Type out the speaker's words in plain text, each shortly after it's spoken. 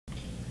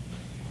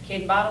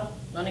Caden Bottle,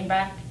 running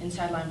back,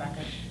 inside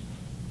linebacker.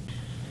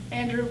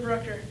 Andrew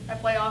Brooker. I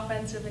play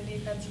offensive and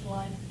defensive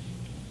line.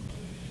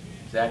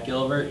 Zach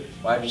Gilbert,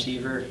 wide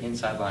receiver,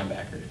 inside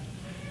linebacker.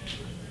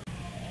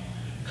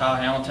 Kyle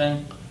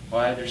Hamilton,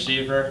 wide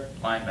receiver,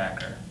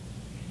 linebacker.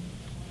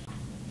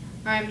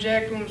 I'm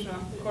Jack Boomsma,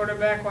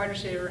 quarterback, wide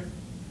receiver.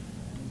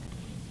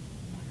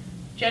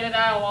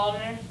 Jedediah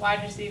Waldner,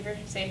 wide receiver,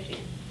 safety.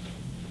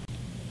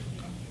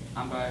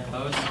 I'm Brian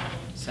Close,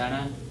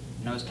 center,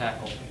 nose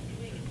tackle.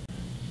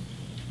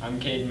 I'm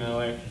Cade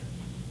Miller,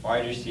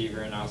 wide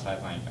receiver and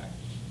outside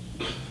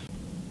linebacker.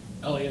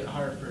 Elliot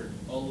Hartford,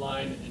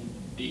 O-line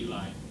and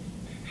D-line.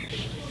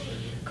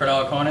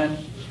 Cordell Conan,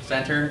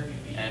 center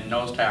and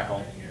nose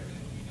tackle.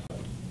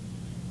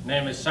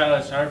 Name is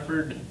Silas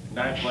Hartford, and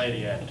I play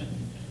the end.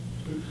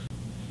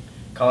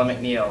 Colin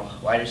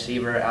McNeil, wide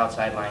receiver,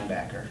 outside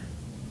linebacker.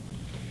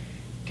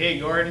 Tate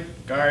Gordon,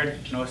 guard,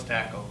 nose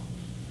tackle.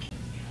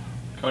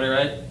 Cody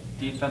Wright,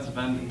 defensive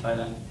end and tight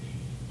end.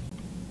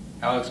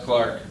 Alex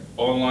Clark,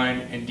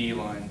 O-line and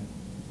D-line.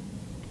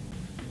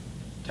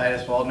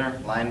 Titus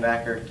Waldner,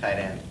 linebacker, tight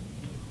end.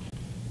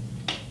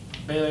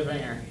 Bailey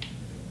Ringer,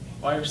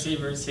 wide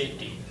receiver,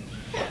 safety.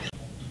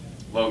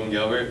 Logan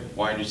Gilbert,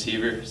 wide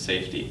receiver,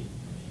 safety.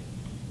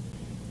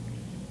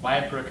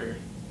 Wyatt Brooker,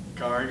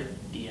 guard,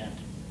 D-end.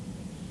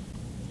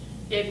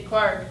 Gabe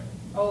Clark,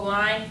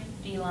 O-line,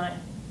 D-line.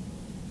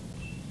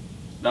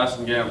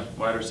 Dawson Gam,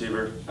 wide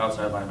receiver,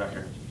 outside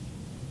linebacker.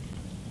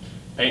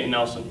 Peyton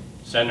Nelson,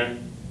 center,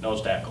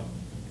 nose tackle.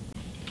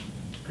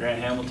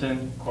 Grant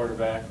Hamilton,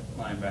 quarterback,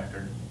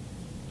 linebacker.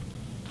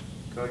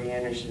 Cody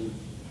Anderson,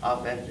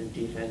 offensive,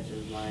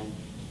 defensive line.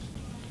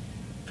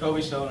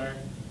 Kobe Stoner,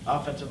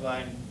 offensive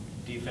line,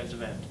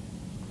 defensive end.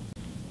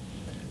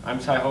 I'm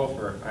Ty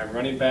Hofer. I'm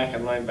running back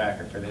and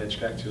linebacker for the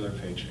Hitchcock-Tulare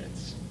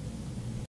Patriots.